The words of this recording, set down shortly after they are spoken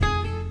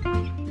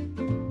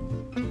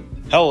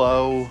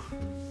Hello.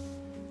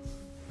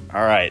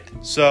 Alright,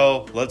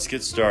 so let's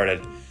get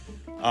started.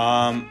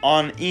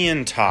 On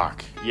Ian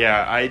Talk.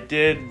 Yeah, I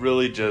did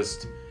really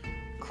just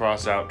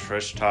cross out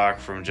Trish Talk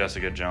from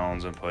Jessica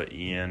Jones and put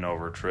Ian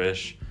over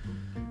Trish,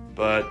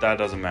 but that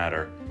doesn't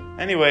matter.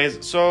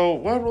 Anyways, so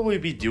what will we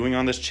be doing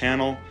on this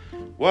channel?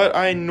 What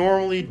I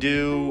normally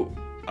do,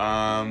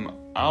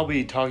 I'll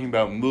be talking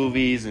about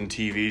movies and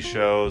TV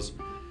shows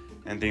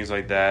and things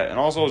like that, and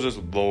also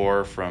just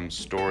lore from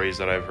stories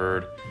that I've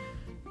heard,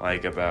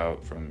 like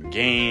about from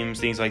games,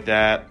 things like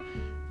that,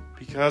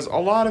 because a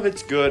lot of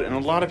it's good and a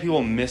lot of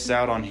people miss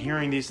out on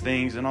hearing these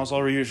things. And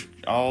also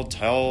I'll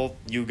tell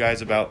you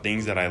guys about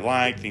things that I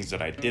like, things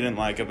that I didn't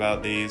like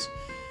about these,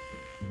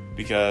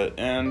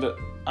 and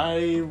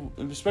I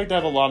expect to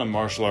have a lot of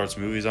martial arts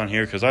movies on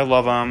here because I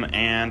love them,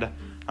 and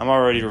I'm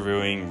already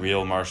reviewing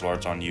real martial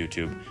arts on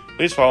YouTube.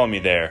 Please follow me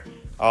there.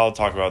 I'll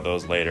talk about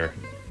those later.